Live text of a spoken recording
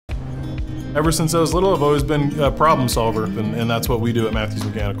Ever since I was little, I've always been a problem solver, and that's what we do at Mathews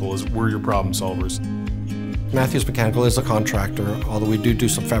Mechanical, is we're your problem solvers. Mathews Mechanical is a contractor, although we do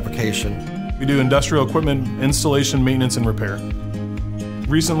some fabrication. We do industrial equipment installation, maintenance, and repair.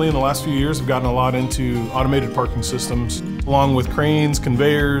 Recently, in the last few years, I've gotten a lot into automated parking systems, along with cranes,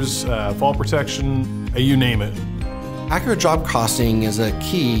 conveyors, fall protection, you name it. Accurate job costing is a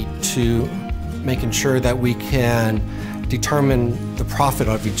key to making sure that we can determine the profit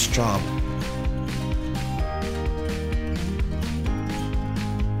of each job.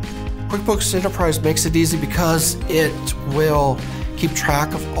 QuickBooks Enterprise makes it easy because it will keep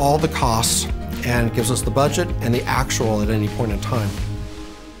track of all the costs and gives us the budget and the actual at any point in time.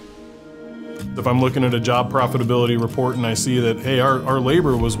 If I'm looking at a job profitability report and I see that, hey, our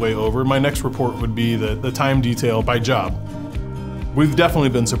labor was way over, my next report would be the time detail by job. We've definitely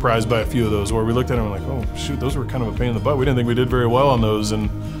been surprised by a few of those where we looked at them and we're like, oh shoot, those were kind of a pain in the butt. We didn't think we did very well on those, and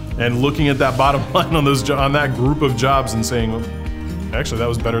looking at that bottom line on those on that group of jobs and saying, well, actually that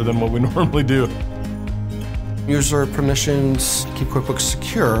was better than what we normally do. User permissions keep QuickBooks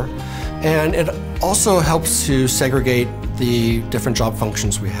secure, and it also helps to segregate the different job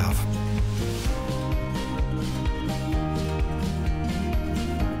functions we have.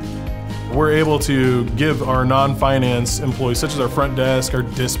 We're able to give our non-finance employees, such as our front desk, our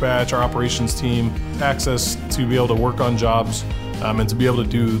dispatch, our operations team, access to be able to work on jobs and to be able to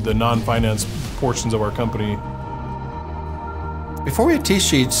do the non-finance portions of our company. Before we had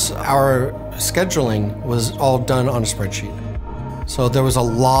TSheets, our scheduling was all done on a spreadsheet. So there was a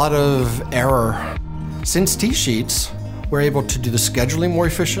lot of error. Since TSheets, we're able to do the scheduling more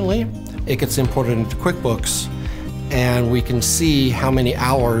efficiently. It gets imported into QuickBooks, and we can see how many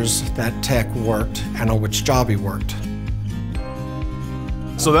hours that tech worked and on which job he worked.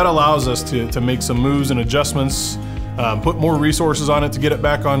 So that allows us to make some moves and adjustments, put more resources on it to get it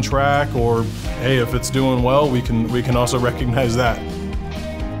back on track, or hey, if it's doing well, we can also recognize that.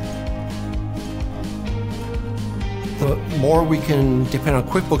 The more we can depend on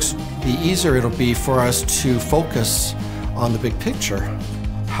QuickBooks, the easier it'll be for us to focus on the big picture,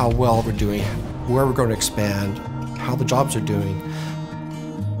 how well we're doing, where we're going to expand, how the jobs are doing.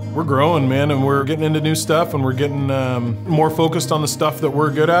 We're growing, man, and we're getting into new stuff, and we're getting more focused on the stuff that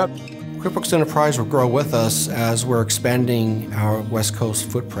we're good at. QuickBooks Enterprise will grow with us as we're expanding our West Coast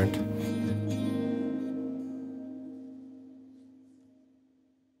footprint.